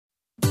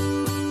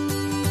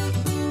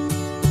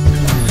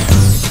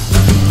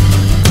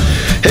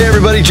Hey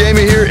everybody,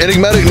 Jamie here,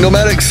 Enigmatic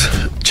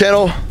Nomadics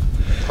channel.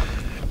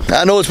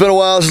 I know it's been a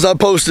while since I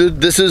posted.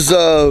 This is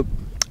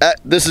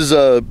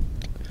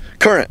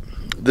current.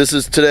 This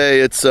is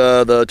today. It's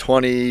the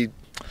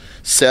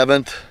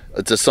 27th.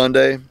 It's a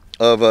Sunday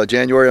of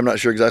January. I'm not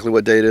sure exactly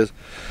what day it is,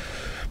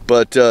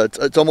 but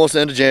it's almost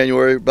the end of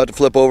January. About to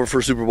flip over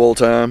for Super Bowl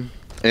time,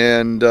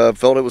 and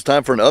felt it was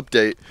time for an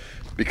update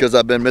because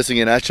I've been missing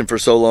in action for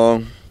so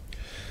long.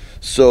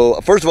 So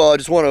first of all, I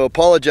just want to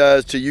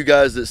apologize to you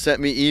guys that sent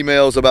me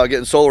emails about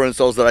getting solar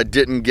installs that I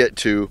didn't get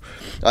to.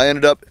 I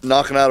ended up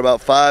knocking out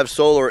about 5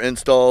 solar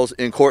installs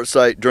in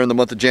Quartzsite during the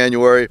month of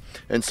January,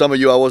 and some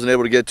of you I wasn't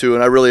able to get to,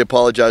 and I really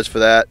apologize for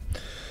that.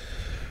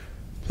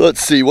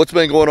 Let's see, what's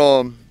been going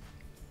on?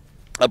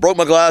 I broke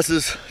my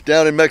glasses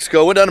down in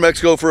Mexico. Went down to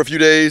Mexico for a few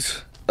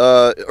days,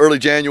 early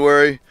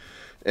January,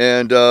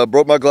 and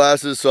broke my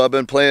glasses, so I've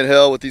been playing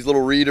hell with these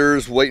little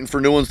readers, waiting for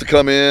new ones to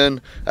come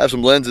in. I have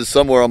some lenses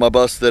somewhere on my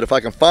bus that if I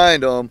can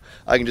find them,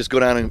 I can just go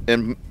down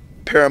and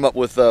pair them up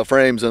with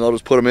frames, and I'll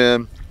just put them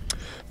in.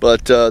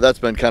 But that's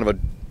been kind of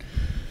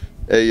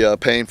a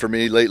pain for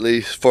me lately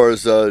as far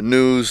as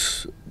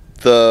news.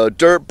 The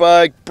dirt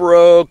bike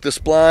broke, the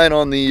spline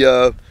on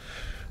the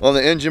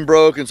engine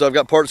broke, and so I've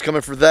got parts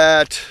coming for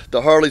that.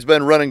 The Harley's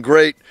been running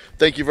great.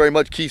 Thank you very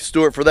much, Keith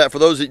Stewart, for that. For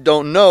those that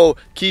don't know,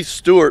 Keith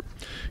Stewart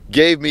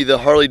gave me the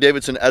Harley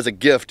Davidson as a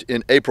gift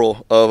in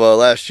April of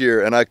last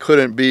year, and I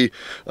couldn't be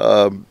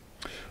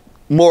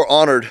more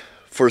honored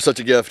for such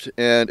a gift,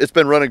 and it's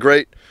been running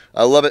great.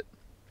 I love it.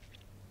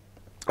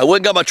 I went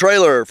and got my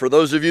trailer. For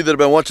those of you that have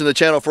been watching the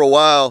channel for a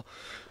while,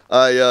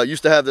 I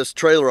used to have this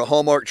trailer, a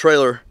Hallmark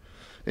trailer,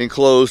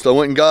 enclosed. I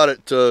went and got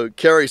it to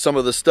carry some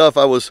of the stuff.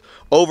 I was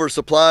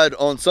oversupplied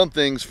on some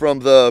things from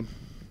the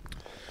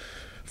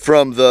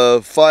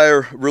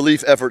fire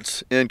relief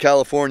efforts in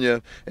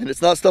California, and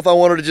it's not stuff I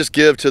wanted to just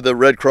give to the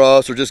Red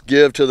Cross or just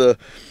give to the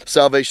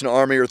Salvation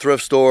Army or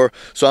thrift store.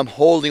 So I'm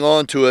holding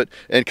on to it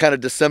and kind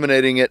of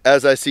disseminating it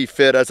as I see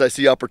fit, as I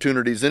see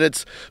opportunities, and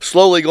it's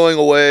slowly going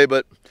away,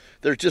 but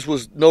there just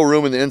was no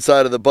room in the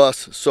inside of the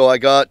bus. So I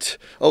got,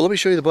 oh, let me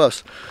show you the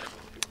bus.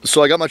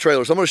 So I got my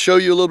trailer. So I'm going to show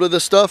you a little bit of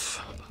this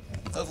stuff.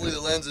 Hopefully the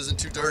lens isn't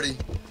too dirty.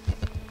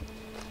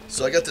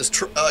 So I got this,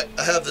 I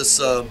have this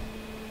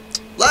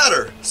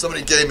ladder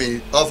somebody gave me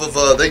off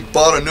of, they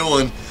bought a new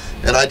one,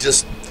 and I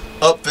just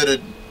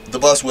upfitted the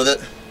bus with it.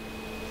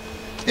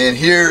 And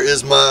here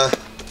is my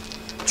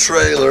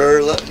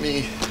trailer. Let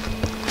me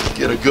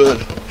get a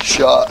good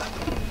shot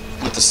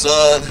with the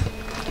sun.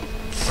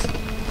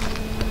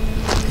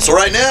 So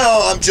right now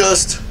I'm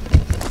just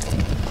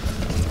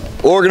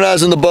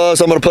organizing the bus.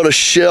 I'm going to put a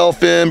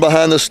shelf in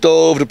behind the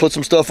stove to put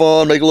some stuff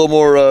on, make a little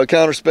more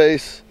counter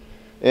space,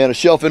 and a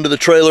shelf into the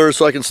trailer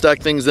so I can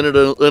stack things in it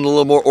in a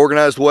little more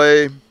organized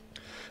way.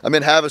 I'm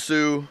in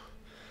Havasu,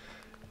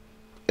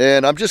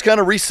 and I'm just kind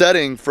of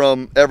resetting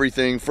from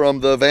everything, from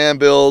the van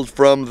build,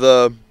 from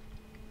the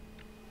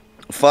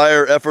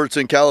fire efforts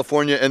in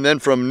California, and then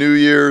from New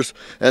Year's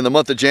and the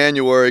month of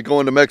January,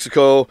 going to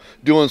Mexico,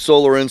 doing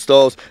solar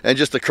installs, and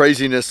just the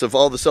craziness of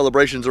all the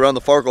celebrations around the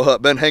Farkle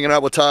Hut. Been hanging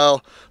out with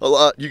Tile a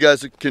lot. You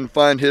guys can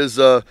find his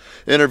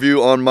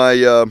interview on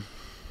my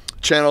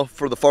channel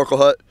for the Farkle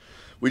Hut.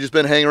 We just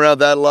been hanging around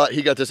that a lot.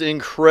 He got this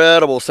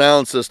incredible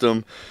sound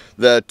system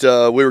that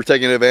we were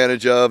taking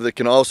advantage of that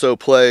can also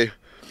play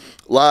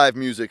live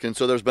music, and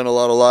so there's been a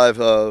lot of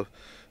live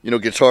you know,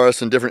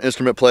 guitarists and different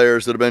instrument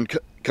players that have been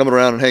coming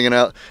around and hanging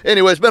out.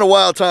 Anyway, it's been a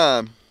wild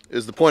time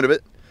is the point of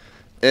it,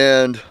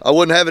 and I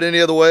wouldn't have it any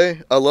other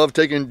way. I love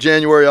taking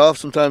January off.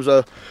 Sometimes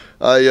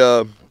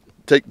I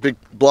take big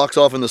blocks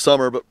off in the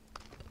summer, but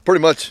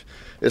pretty much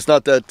it's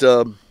not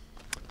that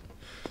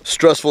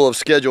stressful of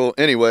schedule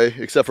anyway,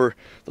 except for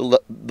the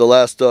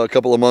last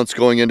couple of months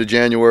going into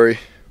January.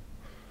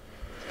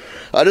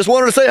 I just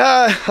wanted to say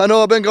hi. I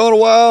know I've been gone a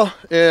while,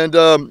 and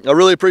I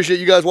really appreciate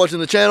you guys watching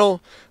the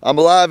channel. I'm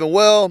alive and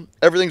well.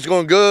 Everything's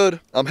going good.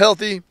 I'm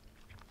healthy,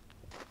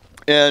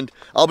 and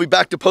I'll be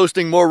back to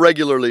posting more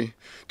regularly.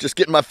 Just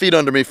getting my feet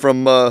under me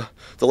from the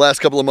last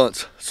couple of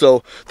months.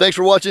 So thanks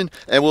for watching,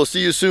 and we'll see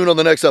you soon on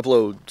the next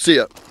upload. See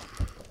ya.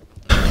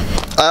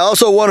 I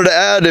also wanted to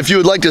add, if you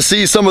would like to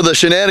see some of the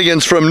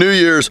shenanigans from New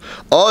Year's,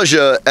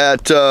 Aja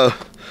at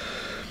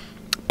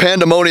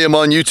Pandemonium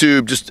on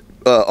YouTube, just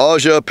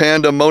Aja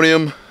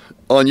Pandemonium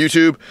on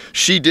YouTube,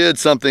 she did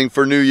something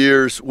for New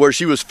Year's where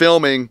she was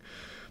filming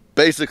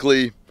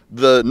basically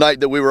the night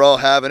that we were all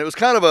having. It was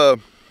kind of a,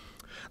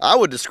 I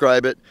would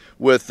describe it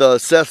with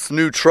Seth's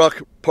new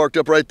truck parked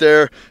up right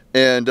there,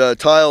 and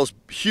Tile's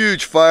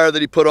huge fire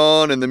that he put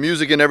on, and the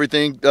music and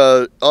everything.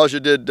 Aja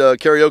did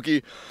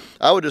karaoke.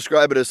 I would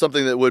describe it as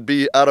something that would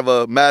be out of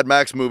a Mad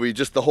Max movie.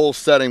 Just the whole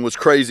setting was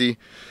crazy.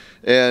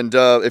 And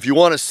if you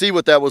want to see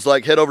what that was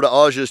like, head over to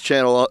Aja's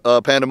channel,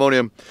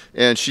 Pandemonium,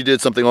 and she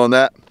did something on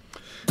that.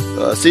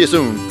 See you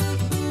soon.